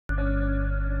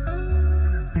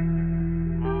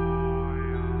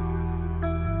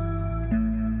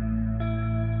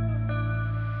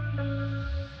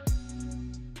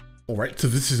Alright, so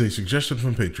this is a suggestion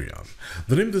from Patreon.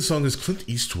 The name of the song is Clint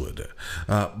Eastwood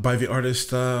by the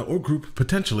artist or group,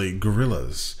 potentially,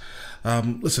 Gorillaz.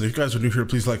 Listen, if you guys are new here,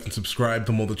 please like and subscribe.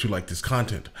 The more that you like this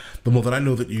content, the more that I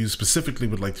know that you specifically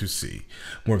would like to see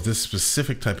more of this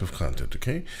specific type of content,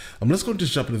 okay? Let's go and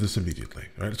just jump into this immediately.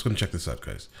 Alright, let's go and check this out,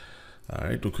 guys.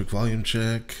 Alright, do a quick volume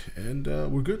check, and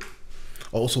we're good.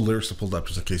 Also, lyrics are pulled up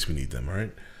just in case we need them,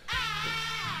 alright?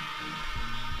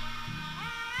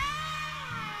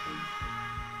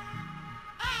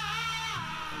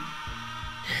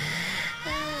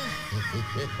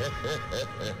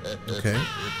 Okay.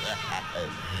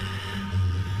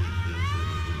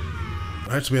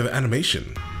 Alright, so we have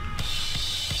animation.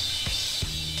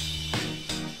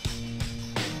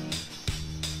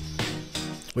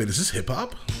 Wait, is this hip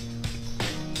hop?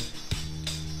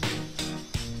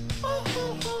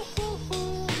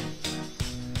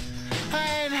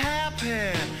 I ain't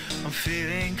happy. I'm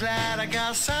feeling glad I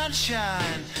got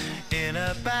sunshine in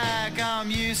a bag. I'm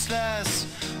useless,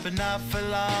 but not for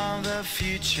long. The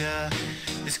future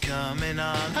is coming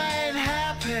on. I ain't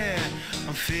happy.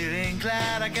 I'm feeling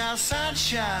glad I got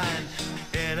sunshine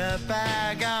in a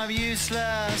bag. I'm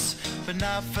useless, but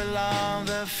not for long.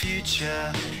 The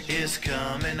future is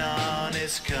coming on.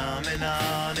 It's coming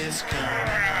on. It's coming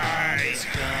on. It's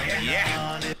coming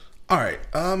on. All right.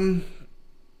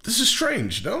 This is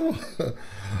strange, no?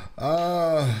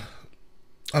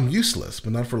 I'm useless,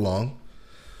 but not for long.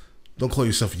 Don't call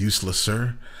yourself useless,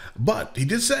 sir. But he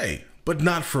did say, but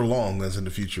not for long, as in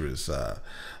the future is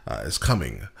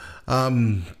coming.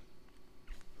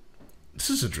 This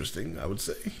is interesting, I would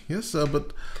say. Yes,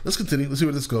 but let's continue. Let's see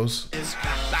where this goes.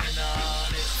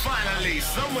 Finally,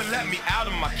 someone let me out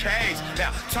of my cage.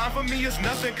 Now, time for me is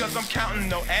nothing cause I'm counting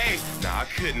no A's. Nah, I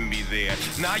couldn't be there.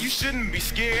 Nah, you shouldn't be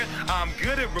scared. I'm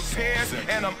good at repairs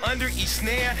and I'm under each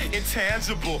snare.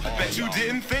 Intangible that you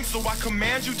didn't think, so I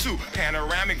command you to.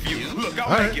 Panoramic view. Look,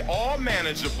 I'll make it all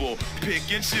manageable.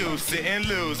 Pick and choose, sit and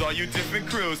lose. All you different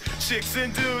crews, chicks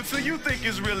and dudes who you think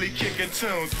is really kicking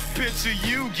tunes. Picture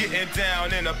you getting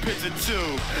down in a picture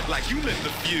tube like you lit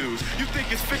the fuse. You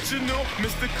think it's fictional,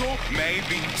 mystical,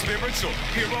 maybe. Spiritual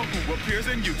hero who appears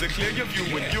in you to clear your view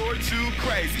when you're too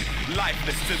crazy.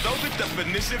 Lifeless to those, the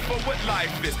definition for what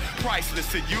life is. Priceless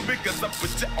to you because I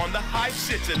put you on the hype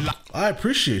shit you like. I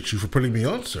appreciate you for putting me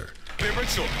on, sir.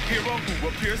 Spiritual hero who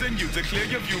appears in you to clear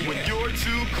your view when you're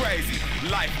too crazy.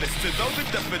 Lifeless to those, the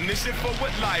definition for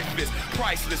what life is.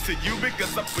 Priceless to you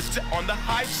because I put you on the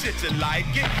hype shit you like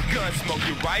it. Gunsmoke,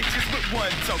 you're righteous with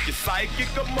one toke. You're psychic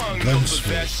among those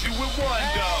possess you with one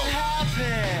go.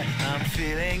 I'm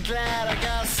feeling glad I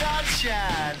got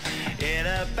sunshine in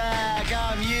a bag.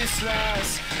 I'm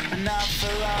useless, but not for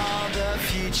long. The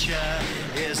future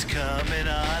is coming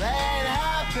on. Ain't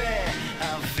happy.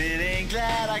 I'm feeling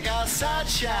glad I got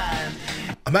sunshine.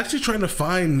 I'm actually trying to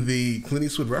find the Clint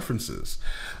Eastwood references.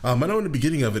 I know in the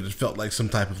beginning of it, it felt like some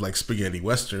type of like spaghetti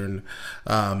western.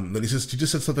 Then he just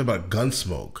said something about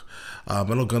Gunsmoke. I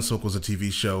know Gunsmoke was a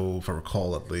TV show, if I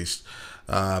recall at least.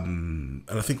 And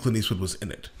I think Clint Eastwood was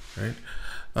in it,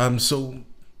 right? So,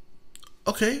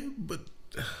 okay, but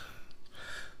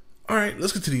all right,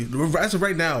 let's continue. As of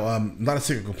right now, not a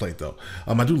single complaint though.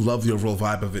 I do love the overall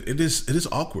vibe of it. It is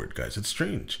awkward, guys. It's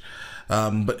strange,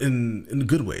 but in a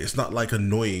good way. It's not like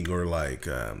annoying or like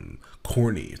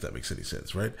corny, if that makes any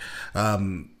sense, right?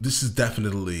 This is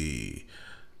definitely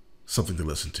something to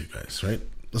listen to, guys, right?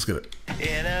 Let's get it.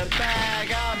 In a bag,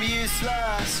 I'm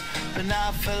useless, but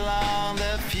not for long.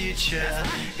 The future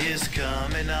is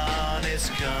coming on. It's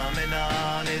coming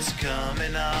on. It's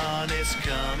coming on. It's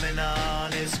coming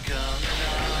on. It's coming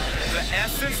on. The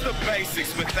essence, the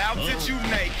basics, without it you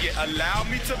naked. Allow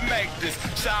me to make this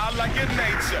childlike in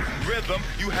nature. Rhythm,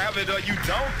 you have it or you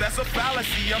don't, that's a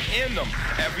fallacy, I'm in them.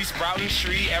 Every sprouting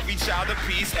tree, every child of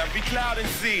peace, every cloud and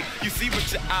sea. You see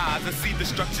with your eyes and see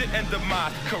destruction and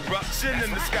demise. Corruption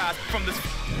in the skies from this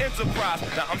enterprise.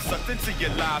 Now I'm sucked into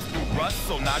your lives through rust,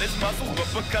 so not as muscles, but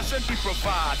percussion he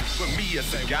provides with me as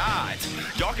a guide.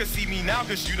 Y'all can see me now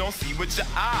cause you don't see with your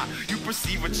eye. You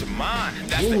perceive with your mind,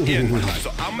 that's the end.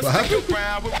 So I'ma stick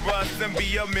around with Russ and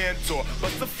be a mentor.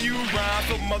 Bust a few rhymes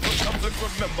so mother comes to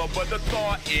remember. But the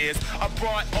thought is, I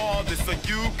brought all this so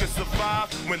you can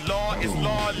survive when law is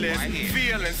lawless.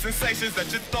 Feeling sensations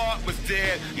that you thought was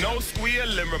dead. No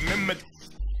squealing, remember.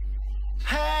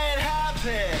 Ain't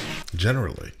happy.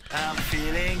 Generally. I'm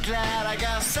feeling glad I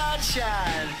got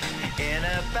sunshine in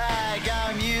a bag.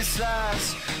 I'm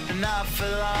useless, not for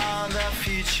long. The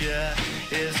future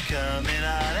is coming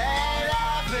on. Ain't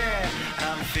happy.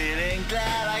 I'm feeling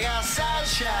glad I got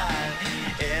sunshine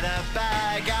in in a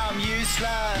bag, I'm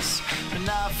useless, but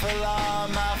not for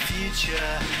long, my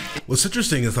future. What's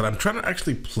interesting is that I'm trying to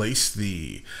actually place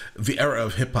the era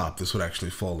of hip hop this would actually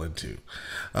fall into.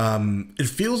 It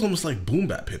feels almost like boom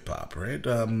bap hip hop, right?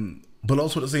 But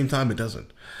also at the same time, it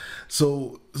doesn't.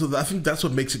 So I think that's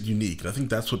what makes it unique, and I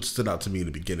think that's what stood out to me in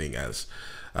the beginning as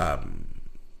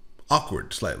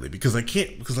awkward slightly, because like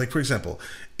for example,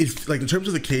 if like in terms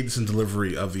of the cadence and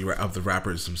delivery of the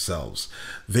rappers themselves,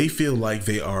 they feel like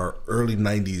they are early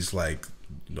 '90s like,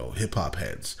 you know, hip hop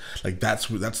heads. Like that's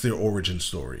their origin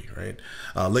story, right?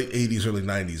 Late '80s, early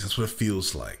 '90s. That's what it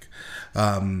feels like.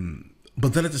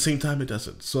 But then at the same time, it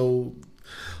doesn't. So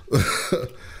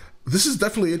this is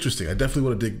definitely interesting. I definitely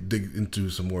want to dig into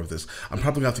some more of this. I'm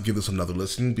probably gonna have to give this another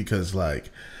listen because like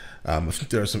I think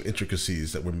there are some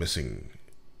intricacies that we're missing.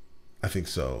 I think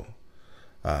so.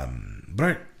 But all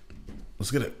right, let's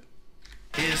get it.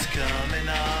 It's coming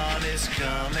on, it's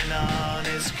coming on,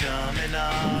 it's coming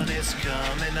on, it's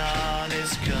coming on,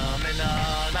 it's coming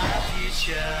on. My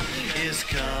future is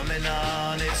coming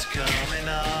on, it's coming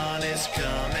on, it's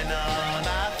coming on.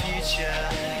 My future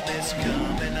is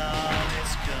coming on,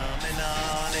 it's coming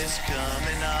on, it's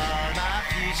coming on. My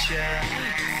future.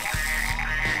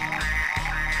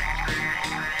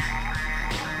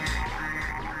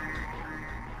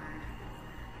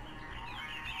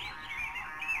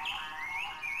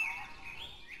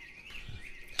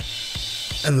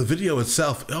 And the video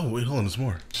itself, oh wait, hold on, there's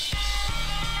more.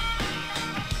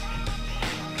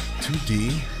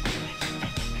 2D.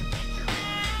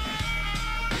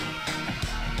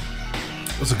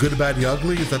 Was it Good, the Bad, the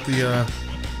Ugly? Is that the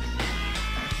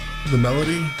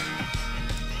melody?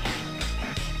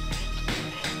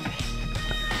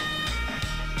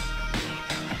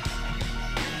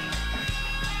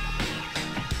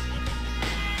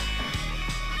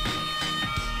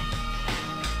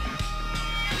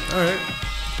 All right.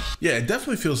 Yeah, it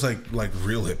definitely feels like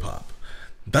real hip hop.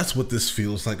 That's what this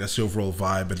feels like. That's the overall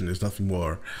vibe, and there's nothing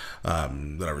more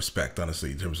that I respect,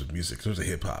 honestly, in terms of music, in terms of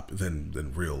hip hop,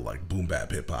 than real like boom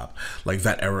bap hip hop. Like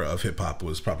that era of hip hop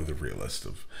was probably the realest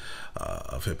of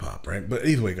hip hop, right? But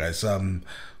anyway, guys,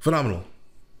 phenomenal.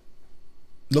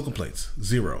 No complaints,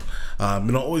 zero.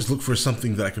 And I'll always look for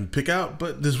something that I can pick out,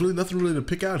 but there's really nothing really to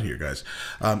pick out here, guys.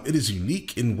 It is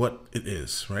unique in what it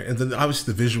is, right? And then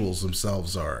obviously the visuals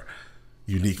themselves are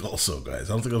unique also, guys.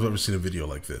 I don't think I've ever seen a video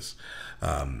like this.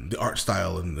 The art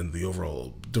style and the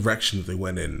overall direction that they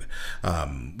went in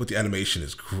with the animation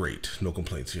is great. No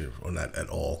complaints here on that at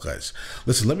all, guys.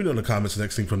 Listen, let me know in the comments the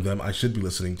next thing from them I should be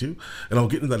listening to, and I'll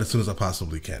get into that as soon as I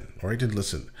possibly can. All right, then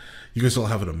listen. You guys all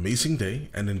have an amazing day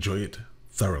and enjoy it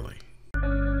thoroughly.